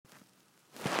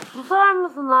Susar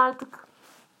mısın artık?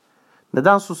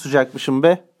 Neden susacakmışım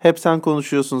be? Hep sen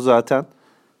konuşuyorsun zaten.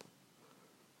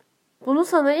 Bunu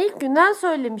sana ilk günden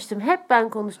söylemiştim. Hep ben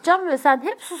konuşacağım ve sen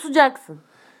hep susacaksın.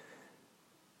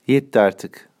 Yetti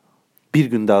artık. Bir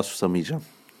gün daha susamayacağım.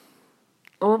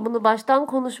 Ama bunu baştan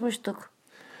konuşmuştuk.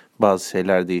 Bazı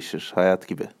şeyler değişir. Hayat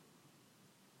gibi.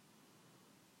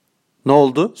 Ne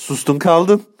oldu? Sustun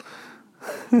kaldın.